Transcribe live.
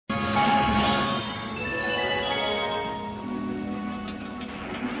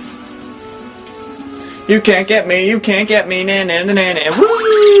You can't get me, you can't get me, na na na na na. Woo!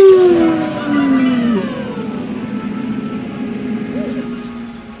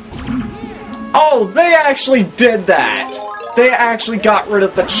 Oh, they actually did that! They actually got rid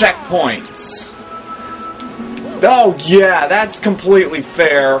of the checkpoints. Oh yeah, that's completely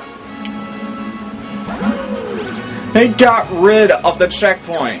fair. They got rid of the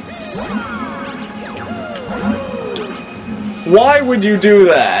checkpoints. Why would you do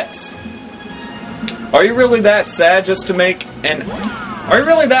that? Are you really that sad just to make an... Are you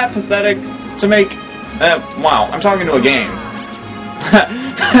really that pathetic to make... wow, I'm talking to a game.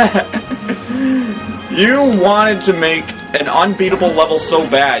 You wanted to make an unbeatable level so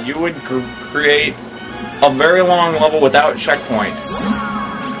bad, you would create a very long level without checkpoints.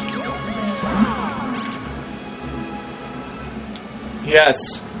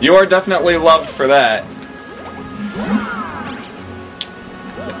 Yes, you are definitely loved for that.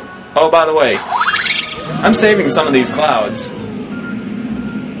 Oh, by the way, I'm saving some of these clouds.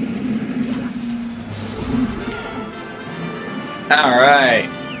 Alright.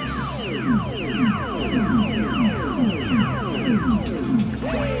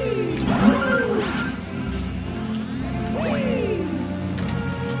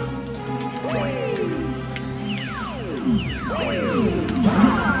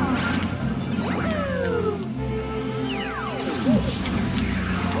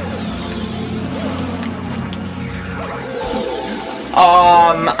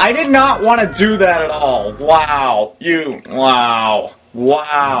 I did not want to do that at all. Wow. Wow.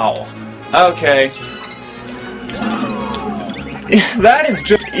 Wow. Okay. That is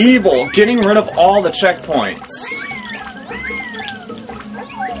just evil, getting rid of all the checkpoints.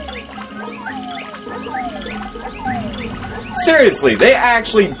 Seriously, they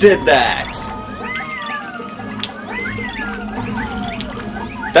actually did that.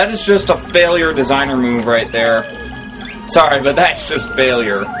 That is just a failure designer move right there. Sorry, but that's just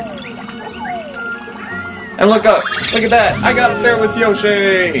failure. And look up! Look at that! I got up there with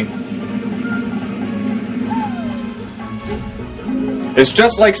Yoshi! It's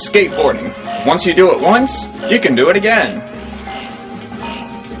just like skateboarding. Once you do it once, you can do it again.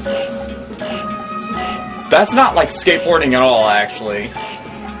 That's not like skateboarding at all, actually.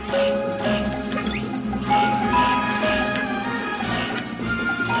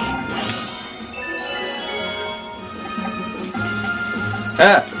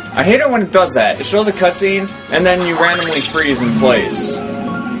 I hate it when it does that. It shows a cutscene, and then you randomly freeze in place.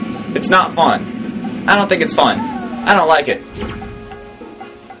 It's not fun. I don't think it's fun. I don't like it.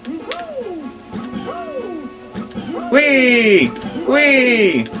 Whee!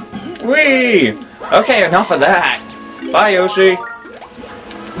 Whee! Whee! Okay, enough of that. Bye, Yoshi.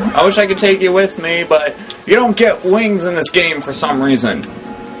 I wish I could take you with me, but you don't get wings in this game for some reason.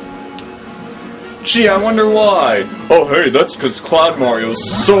 Gee, I wonder why. Oh, hey, that's because Cloud Mario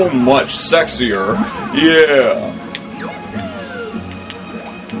is so much sexier. Yeah.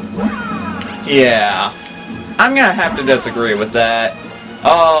 Yeah. I'm gonna have to disagree with that.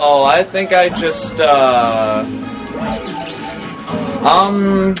 Oh, I think I just, I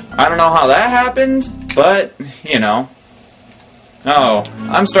don't know how that happened, but, you know. Oh,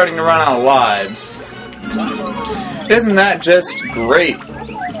 I'm starting to run out of lives. Isn't that just great?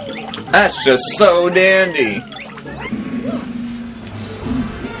 That's just so dandy.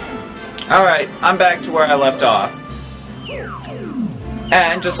 Alright, I'm back to where I left off.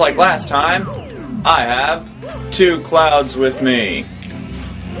 And just like last time, I have 2 clouds with me.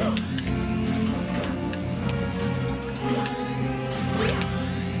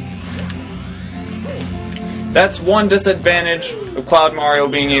 That's one disadvantage of Cloud Mario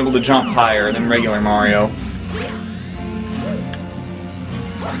being able to jump higher than regular Mario.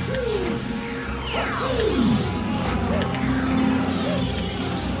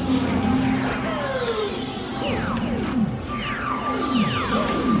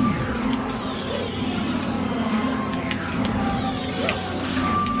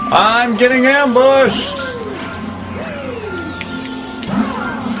 I'm getting ambushed!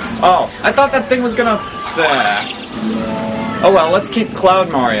 Oh, I thought that thing was gonna... Oh well, let's keep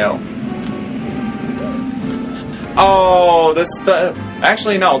Cloud Mario. Oh,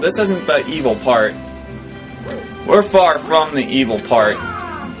 actually, no, this isn't the evil part. We're far from the evil part.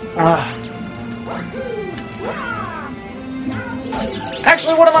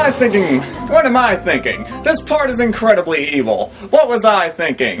 Actually, what am I thinking? What am I thinking? This part is incredibly evil. What was I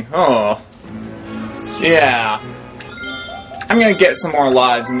thinking? Oh. Yeah. I'm gonna get some more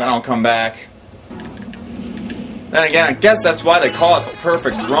lives and then I'll come back. Then again, I guess that's why they call it the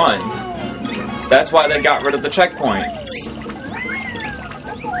perfect run. That's why they got rid of the checkpoints.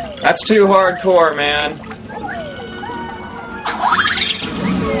 That's too hardcore, man.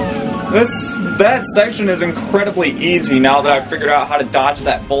 That section is incredibly easy now that I've figured out how to dodge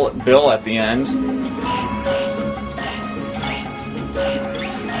that bullet bill at the end.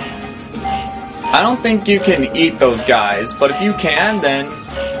 I don't think you can eat those guys, but if you can, then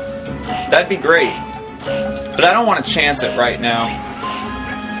that'd be great. But I don't want to chance it right now.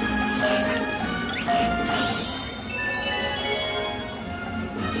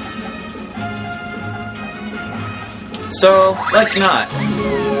 So, let's not.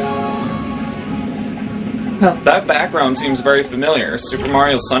 That background seems very familiar. Super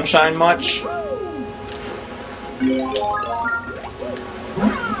Mario Sunshine much?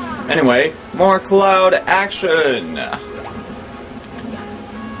 Anyway, more cloud action!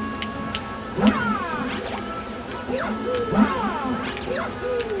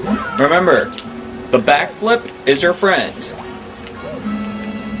 Remember, the backflip is your friend.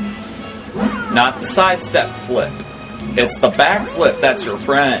 Not the sidestep flip. It's the backflip that's your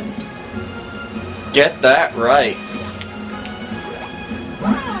friend. Get that right.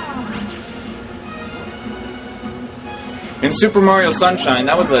 In Super Mario Sunshine,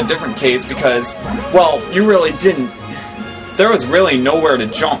 that was a different case because, well, you really didn't... There was really nowhere to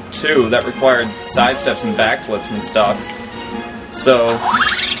jump, too, that required sidesteps and backflips and stuff. So,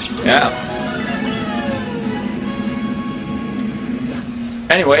 yeah.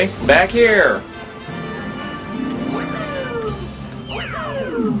 Anyway, back here.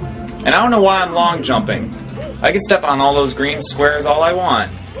 And I don't know why I'm long jumping. I can step on all those green squares all I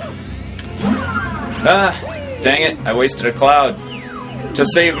want. Ah, dang it, I wasted a cloud to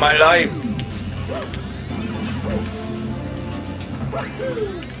save my life.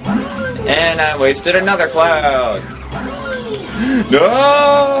 And I wasted another cloud.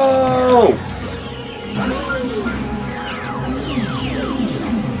 No!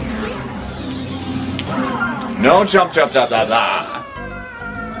 No jump, jump, jump, da, da.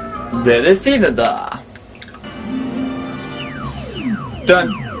 Da.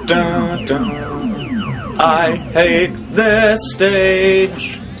 Dun, dun, dun. I hate this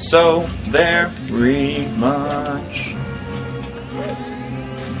stage so very much.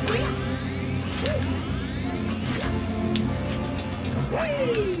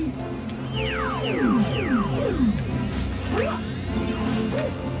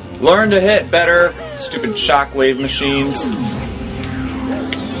 Learn to hit better, stupid shockwave machines.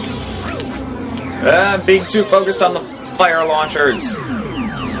 Being too focused on the fire launchers.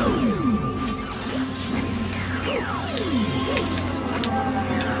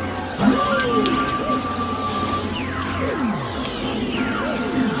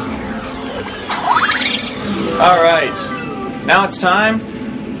 Alright, now it's time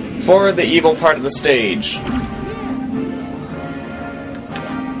for the evil part of the stage.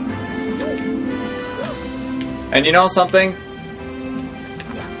 And you know something?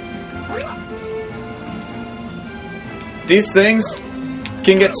 These things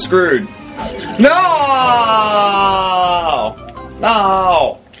can get screwed. No!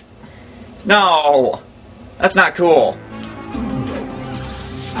 No! No! That's not cool.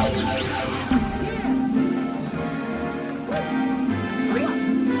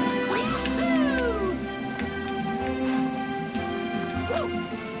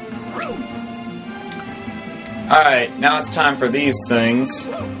 Alright, now it's time for these things.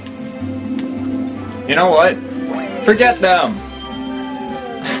 You know what? Forget them!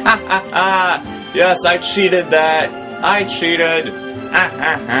 Ha ha ha! Yes, I cheated that! I cheated! Ha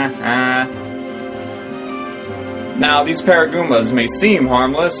ha ha ha! Now, these Paragoombas may seem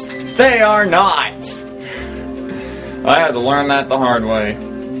harmless. They are not! I had to learn that the hard way.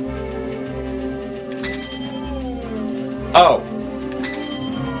 Oh.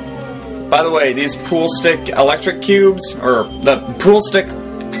 By the way, these pool stick electric cubes, or the pool stick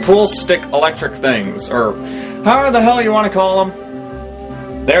electric things, or however the hell you want to call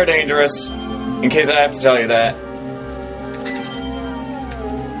them, they're dangerous, in case I have to tell you that.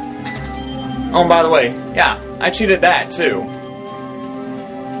 Oh, and by the way, yeah, I cheated that too.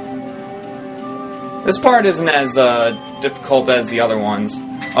 This part isn't as difficult as the other ones.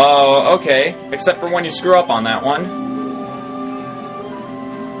 Oh, okay, except for when you screw up on that one.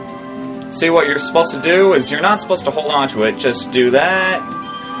 See, what you're supposed to do is you're not supposed to hold on to it. Just do that,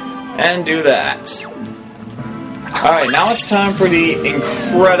 and do that. Alright, now it's time for the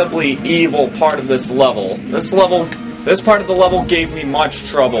incredibly evil part of this level. This part of the level gave me much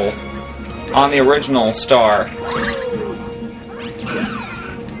trouble on the original Star.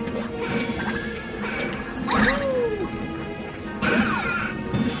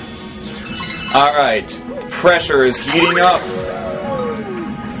 Alright, pressure is heating up.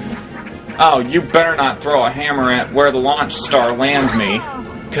 Oh, you better not throw a hammer at where the launch star lands me,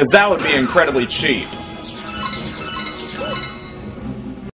 because that would be incredibly cheap.